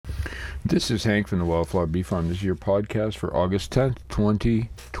This is Hank from the Wildflower Bee Farm. This is your podcast for August 10th,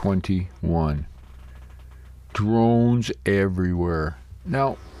 2021. Drones everywhere.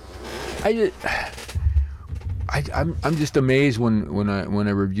 Now, I'm just amazed when I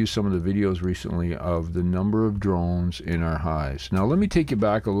review some of the videos recently of the number of drones in our hives. Now, let me take you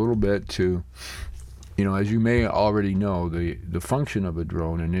back a little bit to, as you may already know, the function of a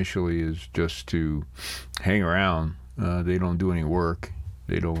drone initially is just to hang around. They don't do any work.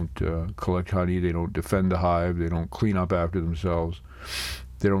 They don't collect honey. They don't defend the hive. They don't clean up after themselves.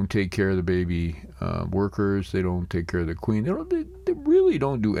 They don't take care of the baby workers. They don't take care of the queen. They really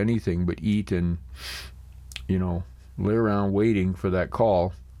don't do anything but eat and, lay around waiting for that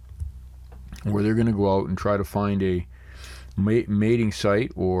call where they're going to go out and try to find a mating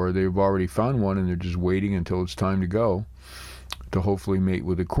site, or they've already found one and they're just waiting until it's time to go to hopefully mate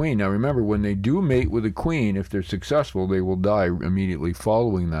with a queen. Now remember, when they do mate with a queen, if they're successful, they will die immediately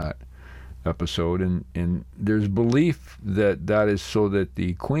following that episode. And there's belief that that is so that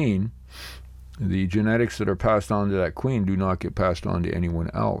the queen, the genetics that are passed on to that queen, do not get passed on to anyone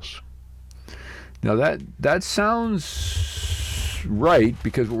else. Now that sounds right,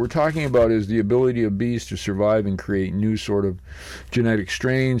 because what we're talking about is the ability of bees to survive and create new sort of genetic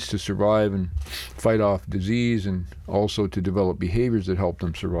strains to survive and fight off disease, and also to develop behaviors that help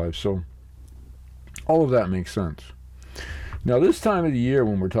them survive. So all of that makes sense. Now this time of the year,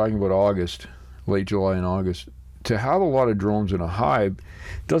 when we're talking about August, late July and August, to have a lot of drones in a hive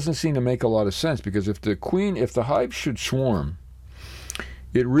doesn't seem to make a lot of sense, because if the hive should swarm,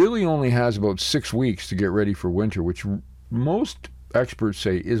 it really only has about 6 weeks to get ready for winter, which most experts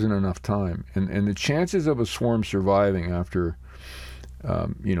say isn't enough time. And the chances of a swarm surviving after,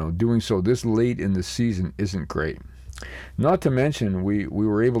 doing so this late in the season isn't great. Not to mention, we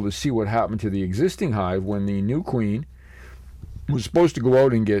were able to see what happened to the existing hive when the new queen was supposed to go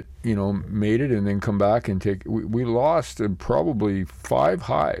out and get, mated and then come back and take. We lost probably 5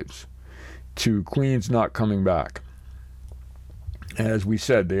 hives to queens not coming back. As we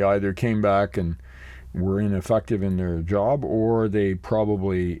said, they either came back and were ineffective in their job, or they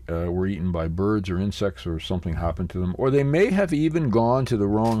probably were eaten by birds or insects, or something happened to them, or they may have even gone to the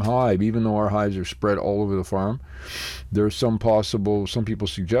wrong hive. Even though our hives are spread all over the farm, there's some people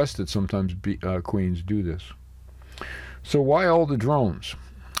suggest that sometimes queens do this. So why all the drones?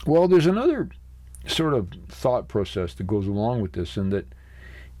 Well, there's another sort of thought process that goes along with this, and that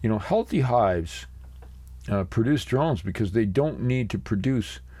healthy hives produce drones because they don't need to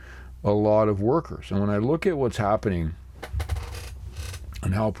produce a lot of workers. And when I look at what's happening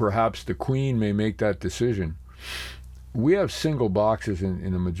and how perhaps the queen may make that decision, we have single boxes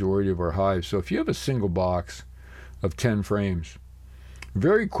in the majority of our hives. So if you have a single box of 10 frames,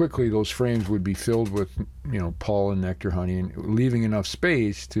 very quickly those frames would be filled with pollen, nectar, honey, and leaving enough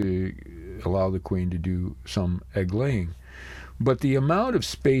space to allow the queen to do some egg laying. But the amount of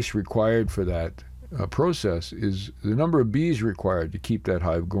space required for that process, is the number of bees required to keep that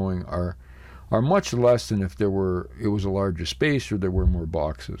hive going are much less than if it was a larger space or there were more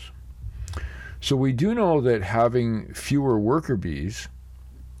boxes. So we do know that having fewer worker bees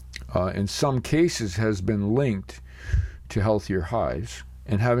in some cases has been linked to healthier hives,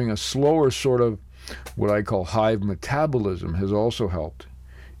 and having a slower sort of what I call hive metabolism has also helped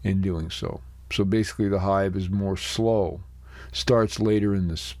in doing so. So basically the hive is more slow, starts later in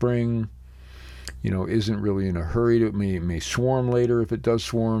the spring, isn't really in a hurry. It may swarm later if it does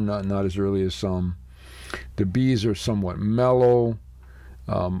swarm, not as early as some. The bees are somewhat mellow.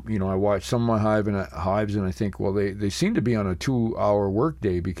 I watch some of my hives and I think, well, they seem to be on a 2-hour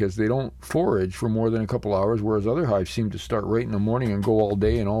workday because they don't forage for more than a couple hours, whereas other hives seem to start right in the morning and go all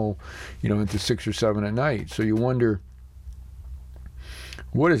day and all, into 6 or 7 at night. So you wonder,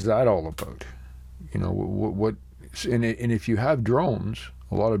 what is that all about? And if you have drones,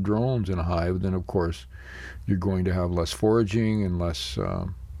 a lot of drones in a hive, then of course you're going to have less foraging and less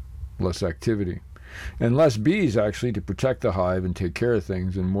activity, and less bees actually to protect the hive and take care of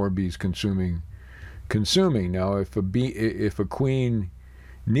things, and more bees consuming. Now, if a queen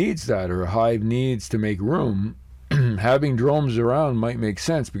needs that, or a hive needs to make room, having drones around might make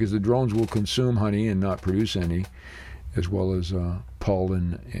sense, because the drones will consume honey and not produce any, as well as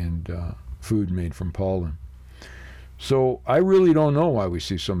pollen and food made from pollen. So I really don't know why we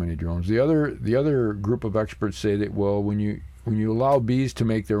see so many drones. The other group of experts say that, well, when you allow bees to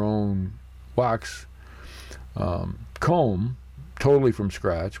make their own wax comb totally from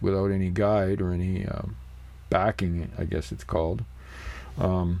scratch, without any guide or any backing, I guess it's called,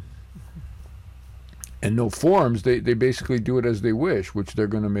 and no forms, they basically do it as they wish, which they're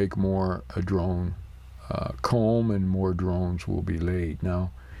going to make more a drone comb, and more drones will be laid.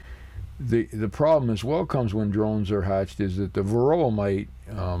 Now, the problem as well comes when drones are hatched is that the varroa mite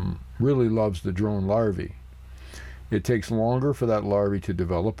really loves the drone larvae. It takes longer for that larvae to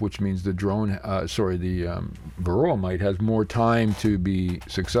develop, which means the varroa mite has more time to be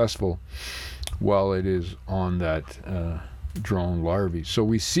successful while it is on that drone larvae. So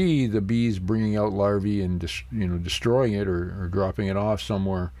we see the bees bringing out larvae and destroying it or dropping it off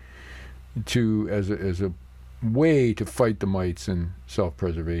somewhere as a way to fight the mites and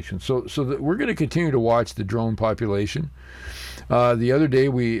self-preservation. So we're going to continue to watch the drone population. The other day,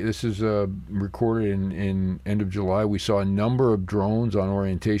 this is recorded in end of July, we saw a number of drones on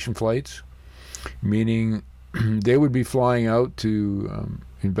orientation flights, meaning they would be flying out to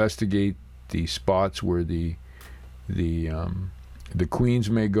investigate the spots where the queens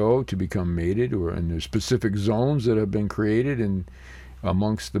may go to become mated, and there's specific zones that have been created and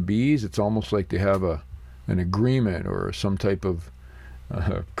amongst the bees. It's almost like they have an agreement or some type of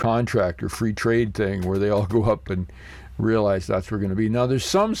contract or free trade thing where they all go up and realize that's where we're going to be. Now, there's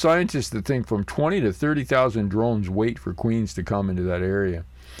some scientists that think from 20 to 30,000 drones wait for queens to come into that area.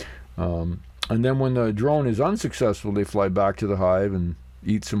 And then when the drone is unsuccessful, they fly back to the hive and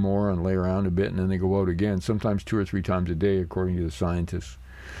eat some more and lay around a bit, and then they go out again, sometimes 2 or 3 times a day, according to the scientists.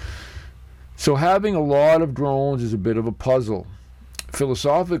 So having a lot of drones is a bit of a puzzle.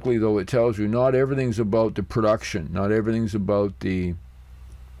 Philosophically, though, it tells you not everything's about the production, not everything's about the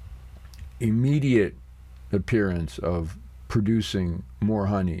immediate appearance of producing more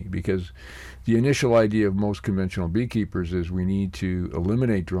honey, because the initial idea of most conventional beekeepers is we need to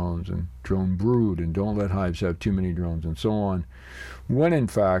eliminate drones and drone brood and don't let hives have too many drones and so on, when in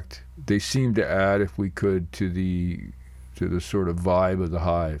fact they seem to add, if we could, to the sort of vibe of the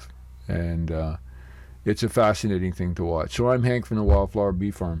hive. And it's a fascinating thing to watch. So I'm Hank from the Wildflower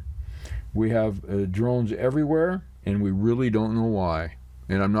Bee Farm. We have drones everywhere, and we really don't know why.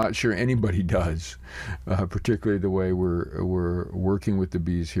 And I'm not sure anybody does, particularly the way we're working with the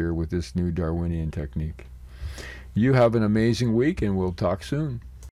bees here with this new Darwinian technique. You have an amazing week, and we'll talk soon.